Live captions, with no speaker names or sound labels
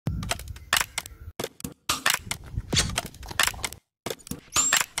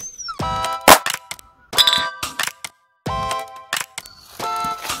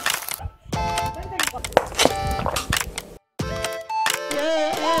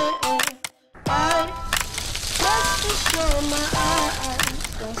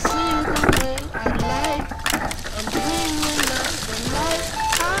Hello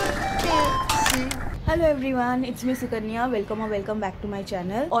everyone, it's me Sukanya. Welcome or welcome back to my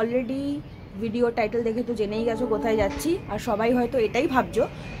channel. Already video title দেখে তো জেনেই গেছো কোথায় যাচ্ছি, আর সবাই হয়তো এটাই ভাবছো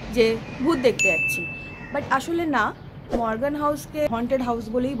যে ভূত দেখতে যাচ্ছি, বাট আসলে না। মর্গান হাউসকে হন্টেড হাউস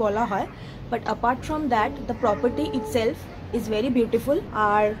বলেই বলা হয়, but apart from that the property itself is very beautiful.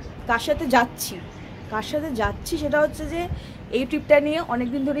 আর কার সাথে যাচ্ছি সেটা হচ্ছে যে এই ট্রিপটা নিয়ে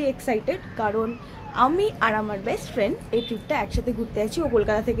অনেকদিন ধরেই এক্সাইটেড, কারণ আমি আর আমার বেস্ট ফ্রেন্ড এই ট্রিপটা একসাথে ঘুরতে যাচ্ছি। ও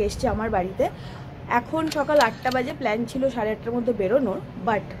কলকাতা থেকে এসছে আমার বাড়িতে। এখন সকাল 8টা বাজে, প্ল্যান ছিল 8:30টার মধ্যে বেরোনোর,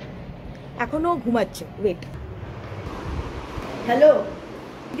 বাট এখনও ঘুমাচ্ছে। ওয়েট, হ্যালো,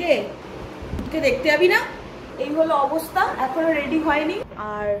 কে দেখতে যাবি না? এই হলো অবস্থা, এখনো রেডি হয়নি।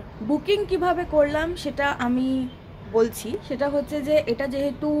 আর বুকিং কিভাবে করলাম সেটা আমি বলছি। সেটা হচ্ছে যে এটা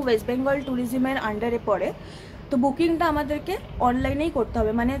যেহেতু ওয়েস্ট বেঙ্গল ট্যুরিজমের আন্ডারে পড়ে, তো বুকিংটা আমাদেরকে অনলাইনেই করতে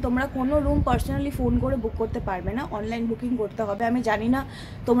হবে। মানে তোমরা কোনো রুম পার্সোনালি ফোন করে বুক করতে পারবে না, অনলাইন বুকিং করতে হবে। আমি জানি না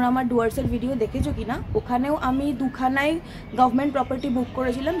তোমরা আমার ডুয়ার্সের ভিডিও দেখেছো কি না, ওখানেও আমি দুখানায় গভর্নমেন্ট প্রপার্টি বুক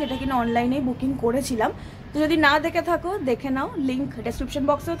করেছিলাম, যেটা কিনা অনলাইনেই বুকিং করেছিলাম। তো যদি না দেখে থাকো দেখে নাও, লিঙ্ক ডেসক্রিপশন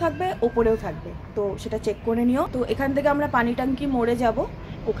বক্সেও থাকবে, ওপরেও থাকবে, তো সেটা চেক করে নিও। তো এখান থেকে আমরা পানি ট্যাঙ্কি মোড়ে যাব,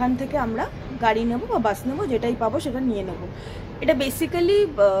 ওখান থেকে আমরা গাড়ি নেবো বা বাস নেবো, যেটাই পাবো সেটা নিয়ে নেবো। এটা বেসিক্যালি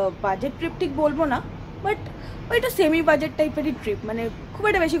বাজেট ট্রিপ ঠিক বলবো না, বাট ওইটা সেমি বাজেট টাইপেরই ট্রিপ। মানে খুব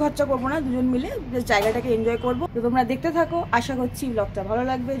একটা বেশি খরচা করবো না, দুজন মিলে জাস্ট জায়গাটাকে এনজয় করবো। তো তোমরা দেখতে থাকো, আশা করছি ব্লগটা ভালো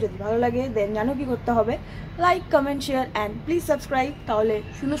লাগবে। যদি ভালো লাগে দেন জানো কি করতে হবে, like, comment, share and please subscribe, তাহলে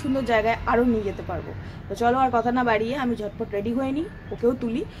সুন্দর সুন্দর জায়গায় আরও নিয়ে যেতে পারবো। তো চলো আর কথা না বাড়িয়ে আমি ঝটপট রেডি হয়ে নিই, ওকেও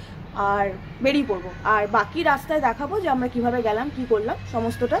তুলি আর বেরিয়ে পড়বো। আর বাকি রাস্তায় দেখাবো যে আমরা কিভাবে গেলাম, কি করলাম,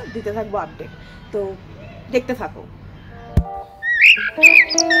 সমস্তটা দিতে থাকবো আপডেট। তো দেখতে থাকো।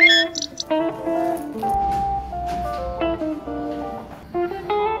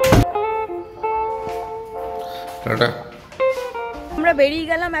 আমরা বেরিয়ে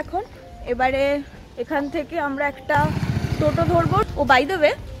গেলাম এখন। এবারে এখান থেকে আমরা একটা টোটো ধরবো। ও বাই দ্য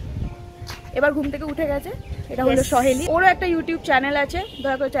ওয়ে এবার ঘুম থেকে উঠে গেছে। এটা হলো সহেলি, ওরও একটা ইউটিউব চ্যানেল আছে,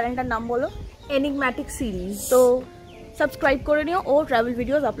 দয়া করে চ্যানেলটার নাম বলো। Enigmatic series. তো সাবস্ক্রাইব করে নিও, ও ট্রাভেল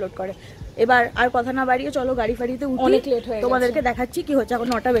ভিডিওস আপলোড করে। এবার আর কথা না বাড়িয়ে চলো গাড়ি ফাড়িতে উঠি, অনেক লেট হয়ে গেছে। তোমাদেরকে দেখাচ্ছি কি হচ্ছে। এখন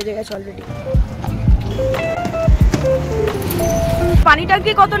 9টা বেজে গেছে অলরেডি। পানি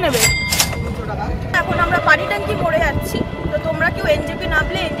ট্যাঙ্কি কত নেবে? এখন আমরা পানি ট্যাঙ্কি মোড়ে যাচ্ছি। তো তোমরা কেউ এনজেপি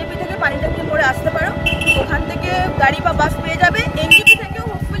নামলে এনজেপি থেকে পানি ট্যাঙ্কি মোড়ে আসতে পারো, ওখান থেকে গাড়ি বা বাস পেয়ে যাবে। এনজেপি থেকেও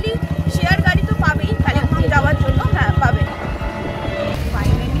হোপফুলি শেয়ার গাড়ি তো পাবেই কালিম্পং যাওয়ার জন্য, হ্যাঁ পাবে।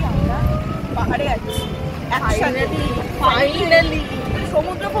 ফাইনালি আমরা পাহাড়ে যাচ্ছি ফাইনালি।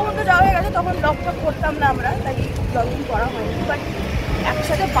 সমুদ্র যাওয়া হয়ে গেছে, তখন ব্লগ করতাম না আমরা, তাই ব্লগিং করা হয়নি। বাট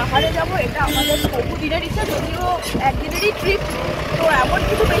একসাথে পাহাড়ে যাবো এটা আমাদের বহুদিনের ইচ্ছা, যদিও একদিনেরই ট্রিপ, তো এমন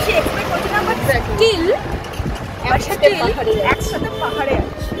কিছু বেশি এক্সপেক্ট করছি না। বাট স্টিল একসাথে পাহাড়ে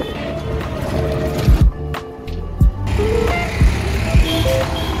যাচ্ছি।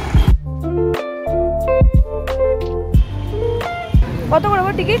 কত করে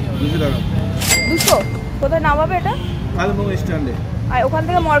টিকিট? 200। কোথায় নামাবে এটা? কালিম্পং স্ট্যান্ডে। আর ওখান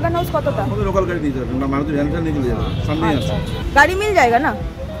থেকে মর্গান হাউস কতটা? আমাদের লোকাল গাড়ি দিয়ে যাবে, মারুতি ভ্যানটা নিয়ে চলে যাবে, সামনেই আছে। গাড়ি মিল জায়গা না,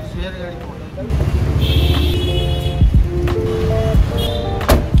 শেয়ার গাড়ি।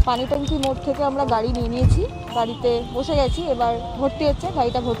 পানি ট্যাঙ্কি মোড় থেকে আমরা গাড়ি নিয়ে নিয়েছি, গাড়িতে বসে গেছি। এবার ভর্তি হচ্ছে,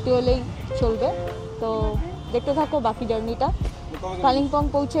 গাড়িটা ভর্তি হলেই চলবে। তো দেখতে থাকো বাকি জার্নিটা। কালিম্পং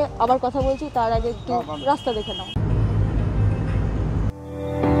পৌঁছে আবার কথা বলছি, তার আগে একটু রাস্তা দেখে নাও।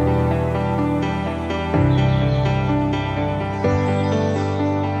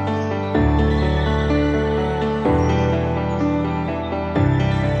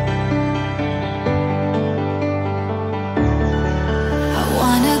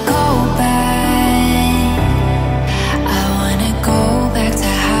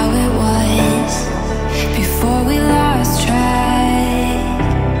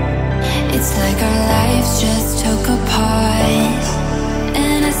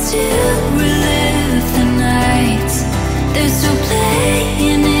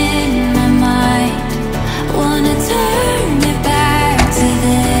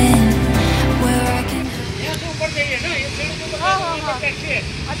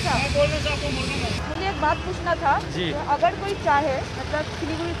 अच्छा, मुझे एक बात पूछना था जी। अगर कोई चाहे, मतलब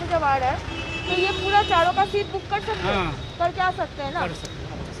सिलीगुड़ी से जब आ रहा है, तो ये पूरा चारों का सीट बुक कर सकते हैं? करके आ सकते हैं ना?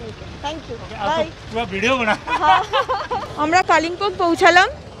 Thank you, bye. पूरा वीडियो बना। আমরা কালিম্পং পৌঁছালাম।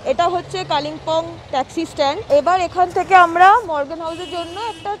 এটা হচ্ছে কালিম্পং ট্যাক্সি স্ট্যান্ড। এবার এখান থেকে আমরা মর্গান হাউসের জন্য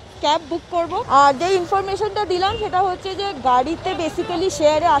একটা ক্যাব বুক করব। আর যে ইনফরমেশনটা দিলাম সেটা হচ্ছে যে গাড়িতে বেসিক্যালি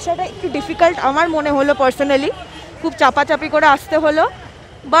শেয়ারে আসাটা একটু ডিফিকাল্ট আমার মনে হলো পার্সোনালি, খুব চাপাচাপি করে আসতে হলো।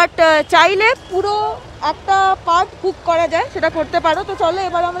 বাট চাইলে পুরো একটা পার্ট বুক করা যায়, সেটা করতে পারো। তো চলো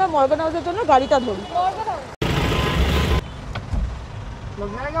এবার আমরা মর্গান হাউসের জন্য গাড়িটা ধরি।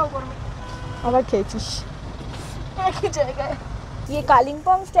 আবার খেয়েছিস একই জায়গায়। ये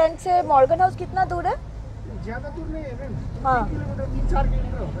कालिम्पोंग स्टैंड से मॉर्गन हाउस कितना दूर है? ज़्यादा दूर नहीं है मैम, हाँ 3-4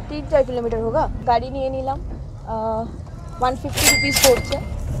 किलोमीटर होगा। 3-4 किलोमीटर होगा। गाड़ी নিয়ে নিলাম, 150 रुपीस পড়ছে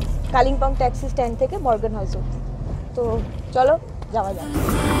কালিম্পং ট্যাক্সি স্ট্যান্ড থেকে মর্গান হাউস অবধি। তো চলো যাওয়া যাক।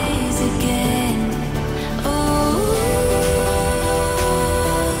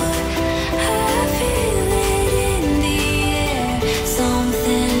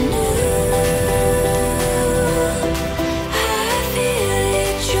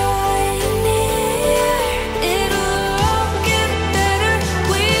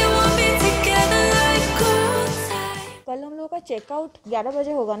 चेकआउट 11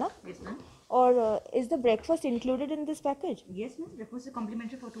 बजे होगा ना? Yes, ma'am. और is the breakfast included in this package? Yes, ma'am. Breakfast is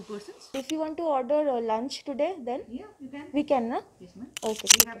complimentary for 2 persons. If you want to order lunch today, then Yeah, you can. we can, na? Yes, ma'am. Okay.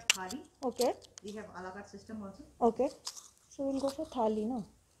 We have thali. Okay. We have a la carte system also. Okay. So we'll go for thali, no?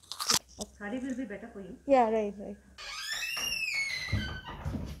 Thali will be better for you. Yeah, right. Nice.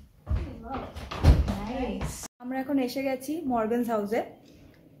 আমরা এখন এসে গেছি Morgan's হাউসে,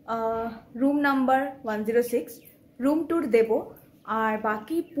 room number 106। Room tour দেবো, আর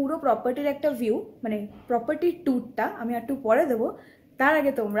বাকি পুরো প্রপার্টির একটা ভিউ, মানে প্রপার্টির ট্যুরটা আমি একটু পরে দেবো। তার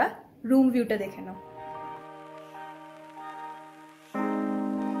আগে তোমরা রুম ভিউটা দেখে নাও।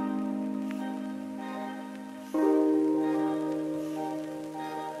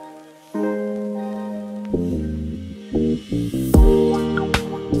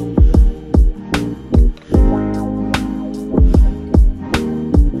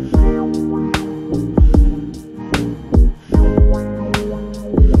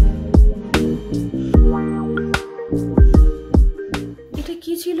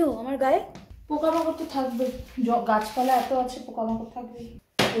 আমার গায়ে পোকামাকড় তো থাকবে, গাছপালা এত আছে, পোকামাকড় থাকবে।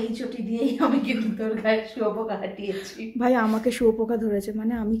 এই চটি দিয়েই আমি কিন্তু তোর গায়ে শুয়োপোকা হাঁটিয়েছি। ভাই আমাকে শুয়োপোকা ধরেছে,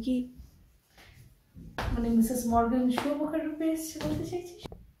 মানে আমি কি মানে মিসেস মর্গান শুয়োপোকার রূপে এসেছে বলতে চাইছিস?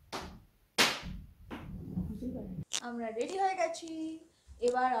 আমরা রেডি হয়ে গেছি,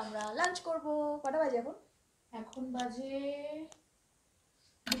 এবার আমরা লাঞ্চ করব। কটা বাজে এখন? এখন বাজে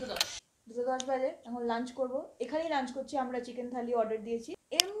 2:10 বাজে। এখন লাঞ্চ করব, এখানেই লাঞ্চ করছি আমরা। চিকেন থালি অর্ডার দিয়েছি।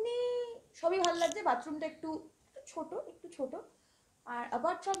 এমনি সবই ভালো লাগছে, বাথরুমটা একটু ছোট, আর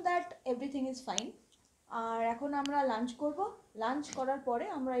apart from that everything is fine. আর এখন আমরা লাঞ্চ করব। লাঞ্চ করার পরে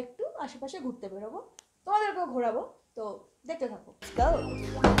আমরা একটু আশেপাশে ঘুরতে বেরোবো, তোমাদেরকেও ঘোরাবো। তো দেখতে থাকো।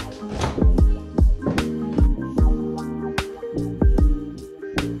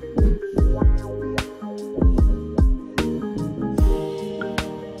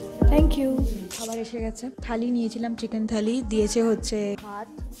 Thank you. খাবার এসে গেছে, থালি নিয়েছিলাম, চিকেন থালি দিয়েছে হচ্ছে ভাত,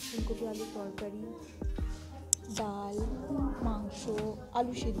 ফুলকপি আলুর তরকারি, ডাল, মাংস,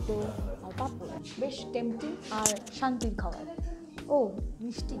 আলু সিদ্ধ আর পাঁপড়। বেশ টেম্পটিং আর শান্তির খাবার। ও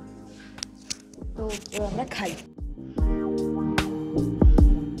মিষ্টি। তো আমরা খাই।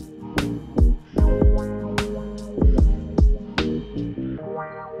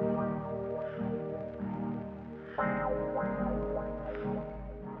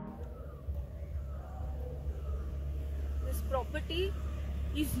 প্রপার্টি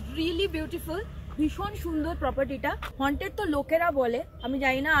ইজ রিয়েলি বিউটিফুল, ভীষণ সুন্দর প্রপার্টিটা। হন্টেড তো লোকেরা বলে, আমি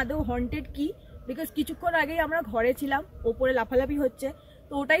জানি না আদৌ হন্টেড কি, বিকজ কিছুক্ষণ আগেই আমরা ঘরে ছিলাম, ওপরে লাফালাফি হচ্ছে,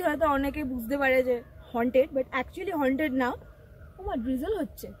 তো ওটাই হয়তো অনেকে বুঝতে পারে যে হন্টেড, বাট অ্যাকচুয়ালি হন্টেড না। আমার ড্রিজল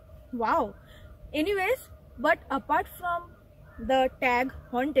হচ্ছে, wow. Anyways, but apart from the tag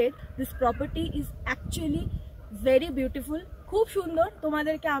haunted, this property is actually very beautiful, খুব সুন্দর।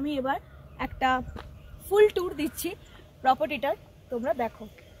 তোমাদেরকে আমি এবার একটা ফুল ট্যুর দিচ্ছি প্রপার্টিটার, তোমরা দেখো,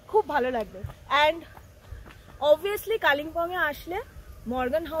 খুব ভালো লাগবে। অ্যান্ড অবভিয়াসলি কালিম্পংয়ে আসলে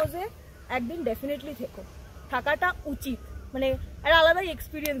মর্গান হাউসে একদিন ডেফিনেটলি থেকো, থাকাটা উচিত, মানে একটা আলাদাই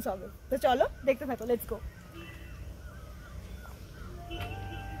এক্সপিরিয়েন্স হবে। তো চলো দেখতে থাকো, লেটস গো।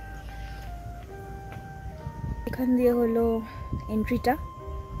 এখান দিয়ে হলো এন্ট্রিটা,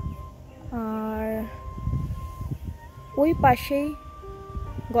 আর ওই পাশেই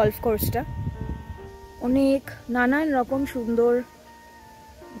গলফ কোর্সটা। অনেক নানান রকম সুন্দর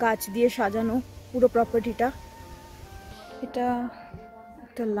গাছ দিয়ে সাজানো পুরো প্রপার্টিটা। এটা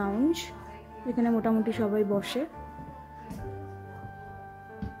একটা লাউঞ্জ, এখানে মোটামুটি সবাই বসে।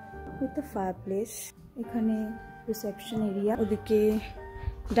 উইথ দ্য ফায়ারপ্লেস, এখানে রিসেপশন এরিয়া, ওদিকে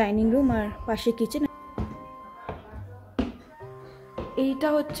ডাইনিং রুম আর পাশে কিচেন। এইটা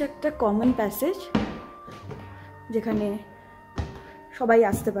হচ্ছে একটা কমন প্যাসেজ, যেখানে সবাই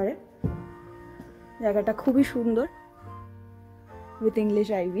আসতে পারে। জায়গাটা খুবই সুন্দর। With English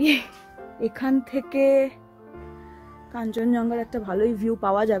ivy. এখান থেকে কাঞ্চনজঙ্ঘার একটা ভালোই ভিউ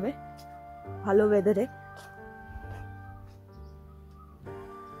পাওয়া যাবে ভালো ওয়েদারে।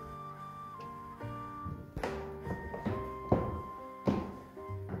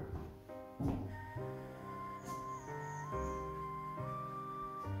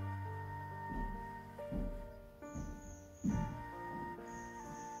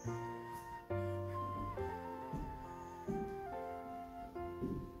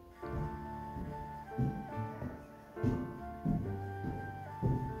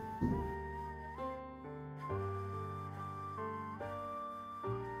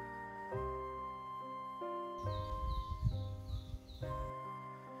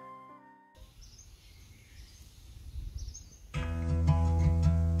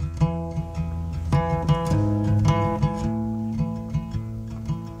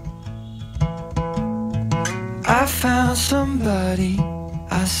 I found somebody,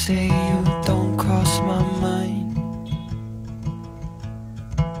 I say you don't cross my mind.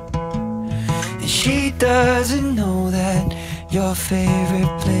 And she doesn't know that your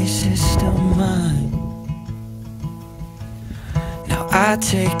favorite place is still mine. Now I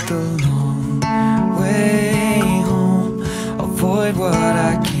take the long way home, avoid what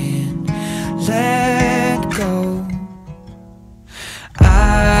I can't let go.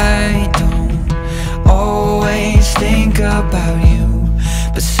 Think about you,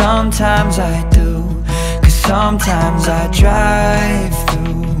 but sometimes I do, 'cause sometimes I drive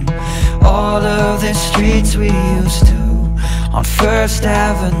through all of the streets we used to on First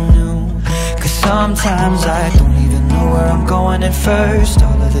Avenue, 'cause sometimes I don't even know where I'm going at first.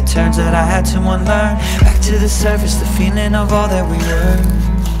 All of the turns that I had to unlearn, back to the surface, the feeling of all that we were.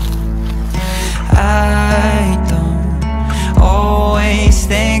 I don't always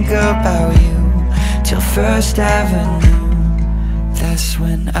think about you till First Avenue, that's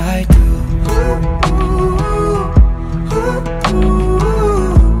when I do.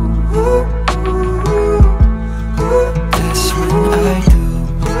 That's when I do.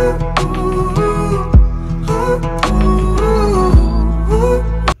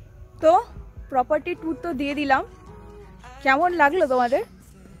 তো property tour তো দিয়ে দিলাম, কেমন লাগলো তোমাদের?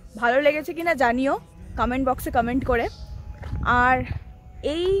 ভালো লেগেছে কিনা জানিও কমেন্ট বক্সে কমেন্ট করে। আর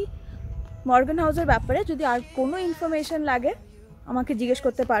এই মর্গান হাউসের ব্যাপারে যদি আর কোনো ইনফরমেশন লাগে আমাকে জিজ্ঞেস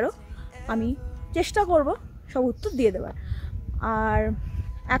করতে পারো, আমি চেষ্টা করব সব উত্তর দিয়ে দেওয়ার। আর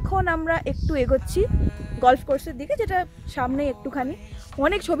এখন আমরা একটু এগোচ্ছি গলফ কোর্সের দিকে, যেটা সামনে একটুখানি।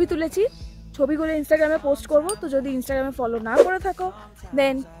 অনেক ছবি তুলেছি, ছবিগুলো ইনস্টাগ্রামে পোস্ট করব, তো যদি ইনস্টাগ্রামে ফলো না করে থাকো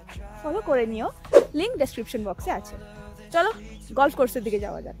দেন ফলো করে নিও, লিঙ্ক ডেসক্রিপশন বক্সে আছে। চলো গলফ কোর্সের দিকে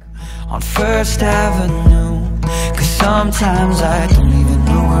যাওয়া যাক। On First Avenue, 'cause sometimes I don't even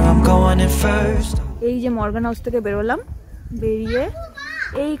know where I'm going at first. এই যে মর্গান হাউস থেকে বেরোলাম, বেরিয়ে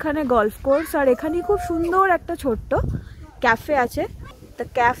এইখানে গলফ কোর্স, আর এখানে খুব সুন্দর একটা ছোট্ট ক্যাফে আছে। দ্য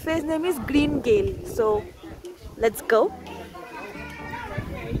ক্যাফেজ নেম ইজ গ্রিন গেল, so let's go.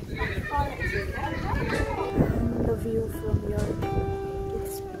 The view from here,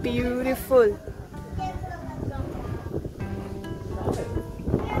 it's beautiful.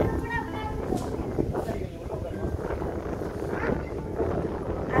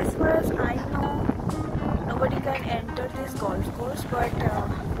 As far as I know, nobody can enter this golf course, but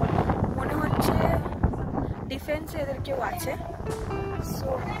মনে হচ্ছে ডিফেন্সে এদের কেউ আছে, সো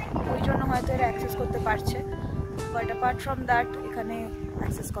ওই জন্য হয়তো এরা অ্যাক্সেস করতে পারছে, বাট অ্যাপার্ট ফ্রম দ্যাট এখানে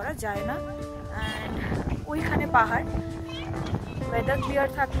অ্যাক্সেস করা যায় না। অ্যান্ড ওইখানে পাহাড়, ওয়েদার ক্লিয়ার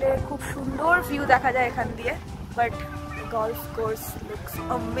থাকলে খুব সুন্দর ভিউ দেখা যায় এখান দিয়ে, but golf course looks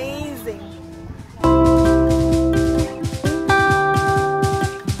amazing.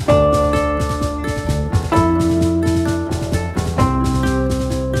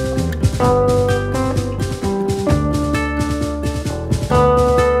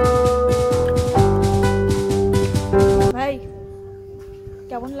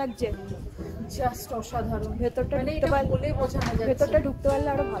 কেমন লাগছে? জাস্ট অসাধারণ। ভেতরটা মানে ঢুকতে এটা পারলে, বলে বোঝানো যাচ্ছে ভেতরটা ঢুকতে পারলে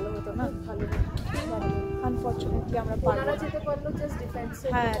আরো ভালো হতো না? ভালো। আনফরচুনেটলি আমরা ওনারা পারবো। যেতে পারলো জাস্ট ডিফেন্সে।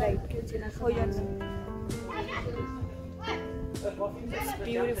 হ্যাঁ রাইট, কেউ চেনা ওই জন্য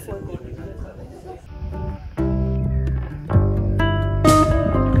বিউটিফুল।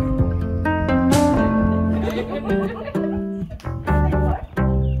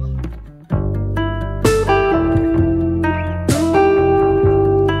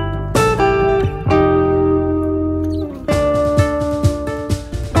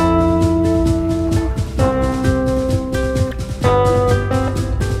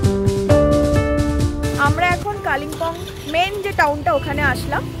 কালিম্পং মেন যে টাউনটা ওখানে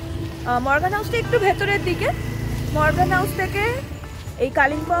আসলাম। মর্গান হাউসটা একটু ভেতরের দিকে, মর্গান হাউস থেকে এই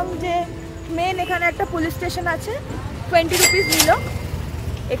কালিম্পং যে মেন এখানে একটা পুলিশ স্টেশন আছে, 20 রুপিস নিল।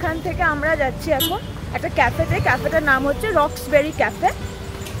 এখান থেকে আমরা যাচ্ছি এখন একটা ক্যাফেতে, ক্যাফেটার নাম হচ্ছে রক্সবেরি ক্যাফে।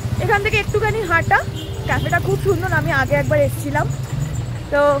 এখান থেকে একটুখানি হাঁটা, ক্যাফেটা খুব সুন্দর, আমি আগে একবার এসেছিলাম।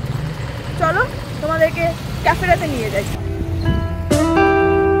 তো চলো তোমাদেরকে ক্যাফেটাতে নিয়ে যাই।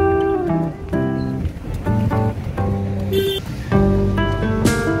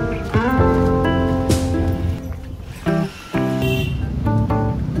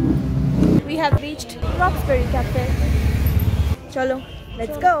 We have reached Roxbury Cafe. Chalo,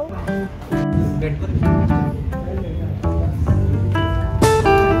 let's go.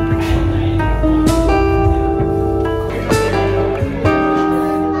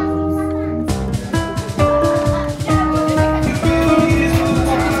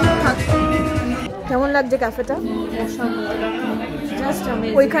 কেমন লাগছে ক্যাফেটা?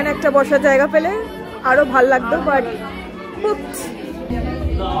 ওইখানে একটা বসার জায়গা পেলে আরো ভাল লাগতো, বাট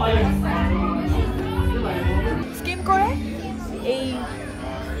স্কিম করে এই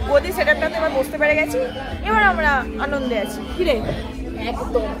গদি সেটআপটাতে আমরা বসতে পেরে গেছি। এবার আমরা আনন্দে আছি। কিরে,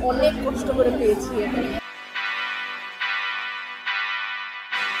 একদম অনেক কষ্ট করে পেয়েছি এটা।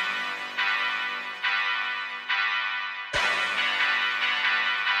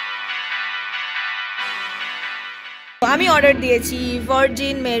 আমি অর্ডার দিয়েছি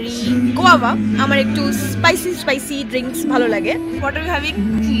ভার্জিন মেরি গোয়াভা। আমার একটু স্পাইসি ড্রিঙ্কস ভালো লাগে। What are you having?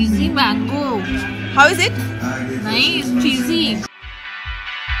 Cheesy mango. How is it? Nice, cheesy.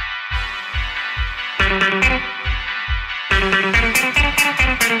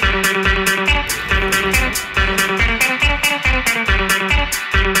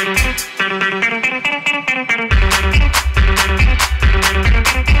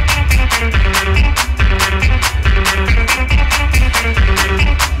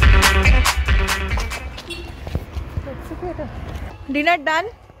 Dinner ডান।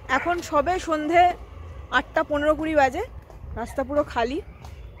 এখন সবে সন্ধে 8টা 15-20 বাজে, রাস্তা পুরো খালি।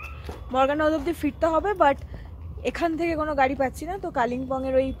 মর্গান হাউস অব্দি ফিরতে হবে, বাট এখান থেকে কোনো গাড়ি পাচ্ছি না। তো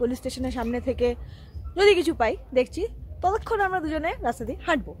কালিম্পংয়ের ওই পুলিশ স্টেশনের সামনে থেকে যদি কিছু পাই দেখছি, ততক্ষণ আমরা দুজনে রাস্তা দিয়ে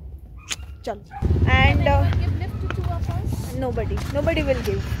হাঁটবো। চলো। And nobody will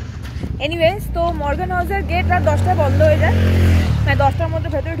give. Anyways, তো মর্গান হাউসের গেট রাত 10টায় বন্ধ হয়ে যায়, মানে 10টার মধ্যে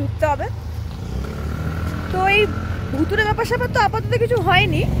ভেতরে ঢুকতে হবে। তো এই ভুতুরে ব্যাপার স্যাপার তো আপাতত কিছু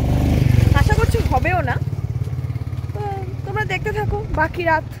হয়নি, আশা করছি হবেও না। তো তোমরা দেখতে থাকো, বাকি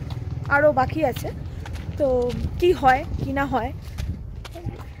রাত আরও বাকি আছে, তো কি হয় কি না হয়।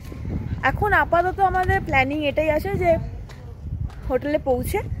 এখন আপাতত আমাদের প্ল্যানিং এটাই আছে যে হোটেলে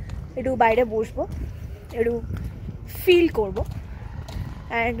পৌঁছে একটু বাইরে বসবো, একটু ফিল করব।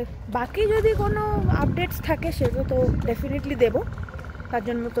 অ্যান্ড বাকি যদি কোনো আপডেটস থাকে সেগুলো তো ডেফিনেটলি দেবো, তার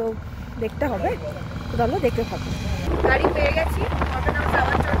জন্য তো দেখতে হবে। তো চলো দেখতে থাকো। গাড়ি পেয়ে গেছি মর্গান হাউস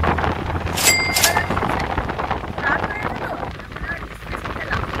যাওয়ার জন্য। রাত হয়েছে তো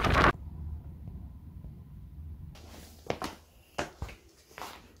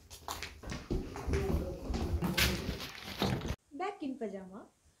ব্যাক ইন পাজামা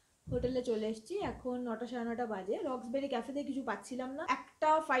হোটেলে চলে এসেছি। এখন 9টা 9:30 বাজে। রক্সবেরি ক্যাফেতে কিছু পাচ্ছিলাম না। একটা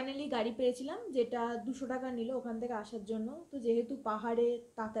ফাইনালি গাড়ি পেয়েছিলাম যেটা 200 টাকা নিল ওখান থেকে আসার জন্য। তো যেহেতু পাহাড়ে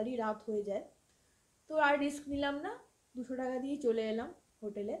তাড়াতাড়ি রাত হয়ে যায়, তো আর রিস্ক নিলাম না, 200 টাকা দিয়ে চলে এলাম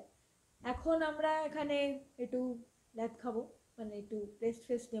হোটেলে। এখন আমরা এখানে একটু রাত খাবো, মানে একটু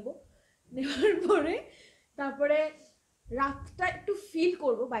রেস্ট নেবো। নেওয়ার পরে তারপরে রাতটা একটু ফিল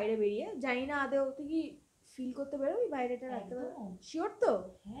করব বাইরে বেরিয়ে। জানি না আদেও তুই কি ফিল করতে বেরোবি বাইরেটা রাত্রেবেলা? শিওর তো?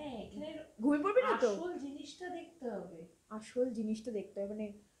 হ্যাঁ, এখানে ঘুমিয়ে পড়বি না তো? আসল জিনিসটা দেখতে হবে। আসল জিনিসটা দেখতে হবে, মানে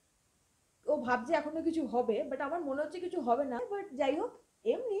ও ভাবছে এখনো কিছু হবে, বাট আমার মনে হচ্ছে কিছু হবে না। বাট যাই হোক,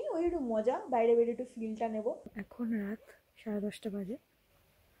 এমনি ওই একটু মজা, বাইরে বেরিয়ে একটু ফিলটা নেব। এখন রাত 10:30 বাজে।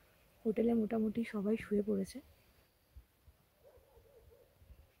 হোটেলে মোটামুটি সবাই শুয়ে পড়েছে।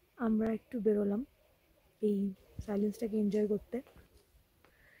 আমরা একটু বেরোলাম এই সাইলেন্সটাকে এনজয় করতে।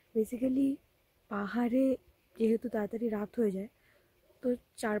 বেসিক্যালি পাহাড়ে যেহেতু তাড়াতাড়ি রাত হয়ে যায়, তো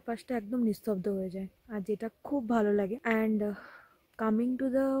চারপাশটা একদম নিস্তব্ধ হয়ে যায়, আর যেটা খুব ভালো লাগে। And coming to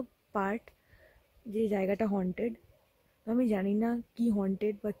the part যে জায়গাটা হন্টেড, আমি জানি না কি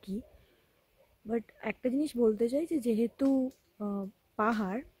হন্টেড বা কি, বাট একটা জিনিস বলতে চাই যে যেহেতু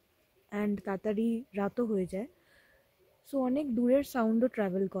পাহাড় অ্যান্ড তাড়াতাড়ি রাতও হয়ে যায়, সো অনেক দূরের সাউন্ডও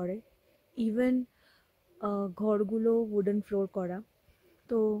ট্রাভেল করে। ইভেন ঘরগুলো উডেন ফ্লোর করা,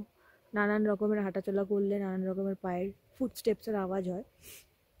 তো নানান রকমের হাঁটাচলা করলে নানান রকমের পায়ের ফুটস্টেপসের আওয়াজ হয়।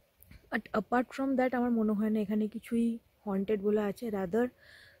 বাট অ্যাপার্ট ফ্রম দ্যাট আমার মনে হয় না এখানে কিছুই হন্টেড বলে আছে। রাদার,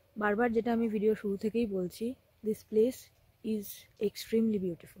 বারবার যেটা আমি ভিডিও শুরু থেকেই বলছি, this place is extremely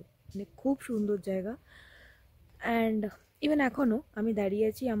beautiful, মানে খুব সুন্দর জায়গা। অ্যান্ড ইভেন এখনও আমি দাঁড়িয়ে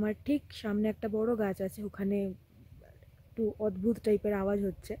আছি, আমার ঠিক সামনে একটা বড় গাছ আছে, ওখানে একটু অদ্ভুত টাইপের আওয়াজ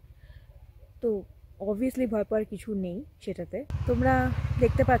হচ্ছে। তো অবভিয়াসলি ভয় পাওয়ার কিছু নেই সেটাতে। তোমরা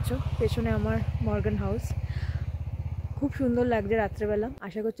দেখতে পাচ্ছ পেছনে আমার মর্গান হাউস, খুব সুন্দর লাগছে রাত্রেবেলা।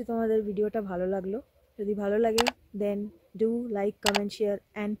 আশা করছি তোমাদের ভিডিওটা ভালো লাগলো। যদি ভালো লাগে দেন do like, comment, share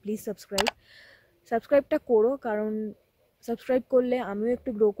and please সাবস্ক্রাইবটা করো, কারণ সাবস্ক্রাইব করলে আমিও একটু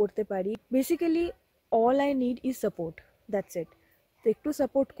গ্রো করতে পারি। Basically all I need is support, that's it. তো একটু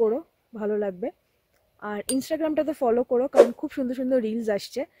সাপোর্ট করো, ভালো লাগবে। আর ইনস্টাগ্রামটাতে ফলো করো, কারণ খুব সুন্দর সুন্দর রিলস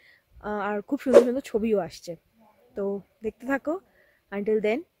আসছে আর খুব সুন্দর সুন্দর ছবিও আসছে। তো দেখতে থাকো। Until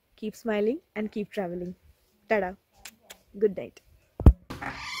then keep smiling and keep travelling. Tata, good night.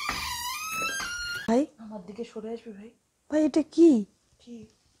 ভাই আমার দিকে সরে আসবে ভাই। ভাই এটা কি? কি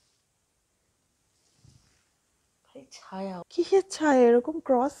ভাই? ছায়া। কিসের ছায়া এরকম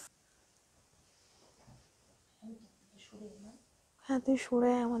ক্রস? হ্যাঁ তুই সরে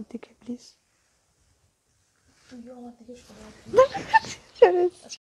আয় আমার দিকে প্লিজ। তুইও আমার দিকে সরে আসবি।